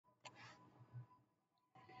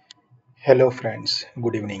Hello friends,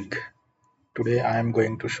 good evening. Today I am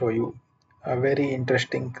going to show you a very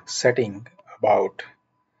interesting setting about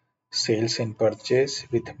sales and purchase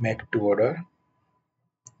with make to order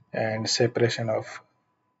and separation of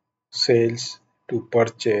sales to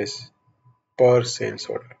purchase per sales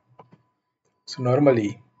order. So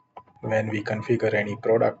normally when we configure any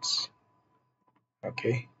products,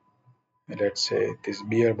 okay, let's say this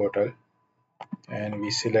beer bottle, and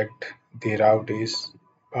we select the route is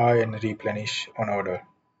buy and replenish on order,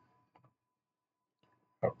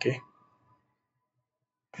 okay,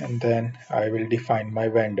 and then I will define my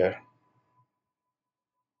vendor.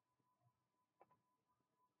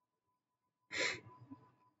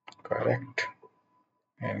 Correct.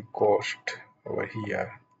 And cost over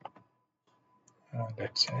here,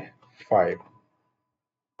 let's say 5.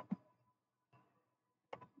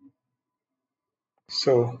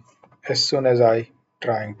 So as soon as I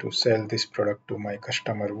trying to sell this product to my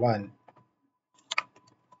customer 1,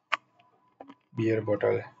 beer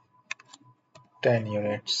bottle 10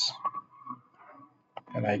 units,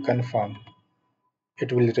 and I confirm,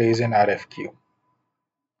 it will raise an RFQ.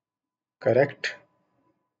 Correct?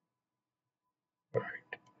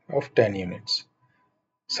 Right. Of 10 units.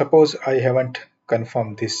 Suppose I haven't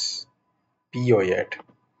confirmed this PO yet,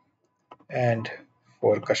 and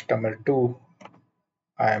for customer 2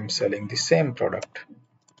 I am selling the same product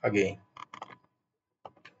again,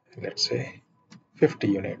 let's say 50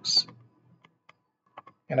 units,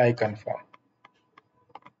 and I confirm.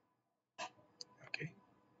 Okay.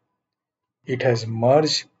 It has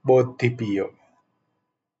merged both the PO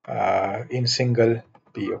in single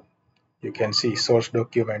PO. You can see source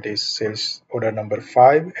document is sales order number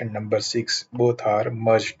 5 and number 6, both are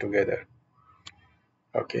merged together.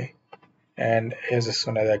 Okay, and as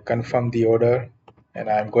soon as I confirm the order and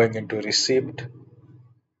I'm going into receipt,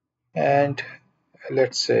 and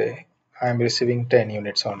let's say I'm receiving 10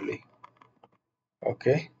 units only.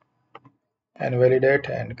 Okay, and validate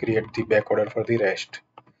and create the back order for the rest.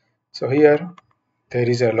 So here there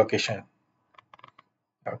is a location.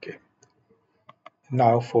 Okay,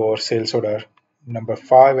 now for sales order number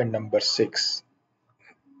 5 and number 6,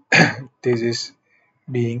 this is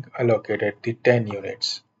being allocated the 10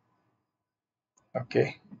 units.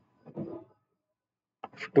 Okay,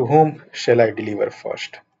 to whom shall I deliver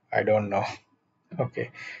first? I don't know.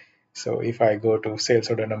 Okay, so if I go to sales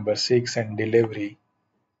order number 6 and delivery,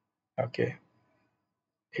 okay,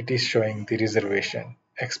 it is showing the reservation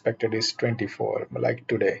expected is 24, like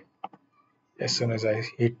today. As soon as I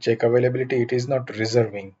hit check availability, it is not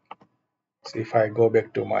reserving. So if I go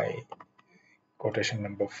back to my quotation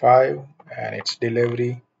number 5 and its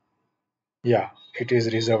delivery, yeah, it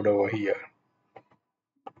is reserved over here.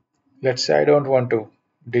 Let's say I don't want to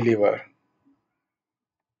deliver,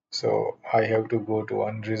 so I have to go to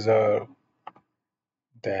unreserved,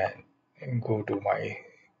 then go to my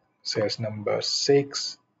sales number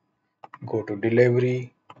 6, go to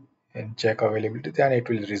delivery and check availability, then it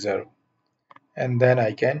will reserve, and then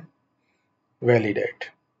I can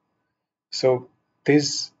validate. So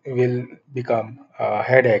this will become a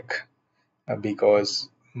headache because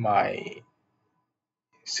my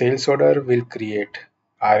sales order will create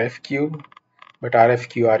RFQ, but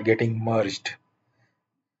RFQ are getting merged.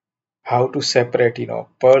 How to separate,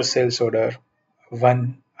 per sales order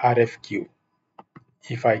one RFQ?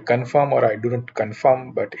 If I confirm or I do not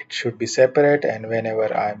confirm, but it should be separate, and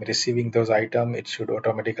whenever I'm receiving those items, it should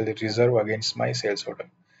automatically reserve against my sales order.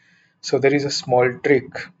 So there is a small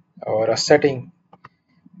trick or a setting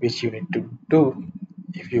which you need to do.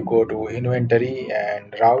 If you go to inventory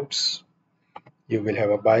and routes, you will have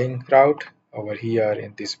a buying route. Over here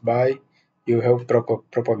in this buy, you have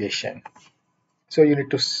propagation. So you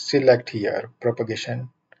need to select here propagation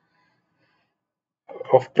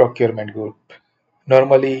of procurement group.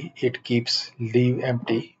 Normally it keeps leave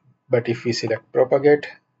empty, but if we select propagate,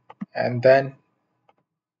 and then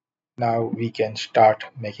now we can start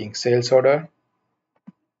making sales order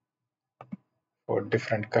for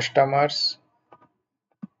different customers.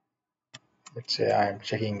 Let's say I am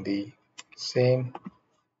checking the same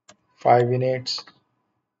 5 units.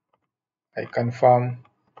 I confirm,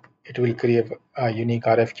 it will create a unique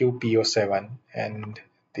RFQ PO7 and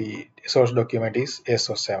the source document is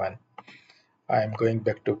SO7. I am going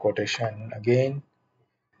back to quotation again,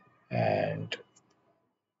 and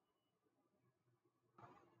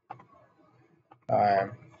I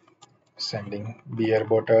am sending beer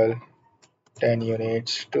bottle 10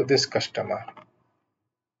 units to this customer.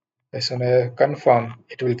 As soon as I confirm,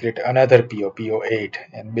 it will create another PO, PO8,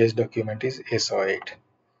 and base document is SO8.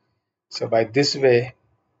 So by this way,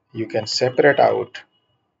 you can separate out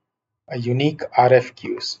a unique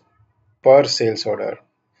RFQs per sales order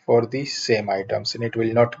for the same items, and it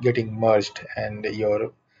will not getting merged, and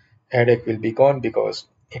your headache will be gone because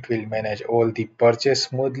it will manage all the purchase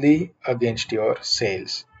smoothly against your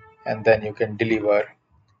sales, and then you can deliver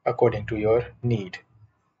according to your need.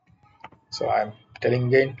 So I'm telling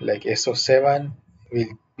again, like SO7 will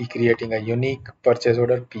be creating a unique purchase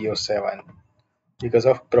order PO7 because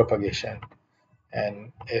of propagation,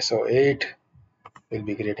 and SO8 will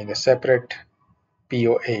be creating a separate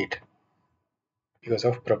PO8 because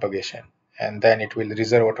of propagation, and then it will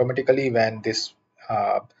reserve automatically when this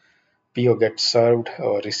PO gets served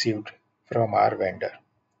or received from our vendor.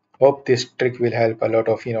 Hope this trick will help a lot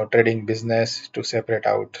of trading business to separate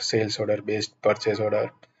out sales order based purchase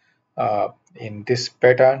order in this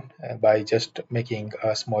pattern by just making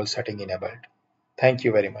a small setting enabled. Thank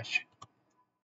you very much.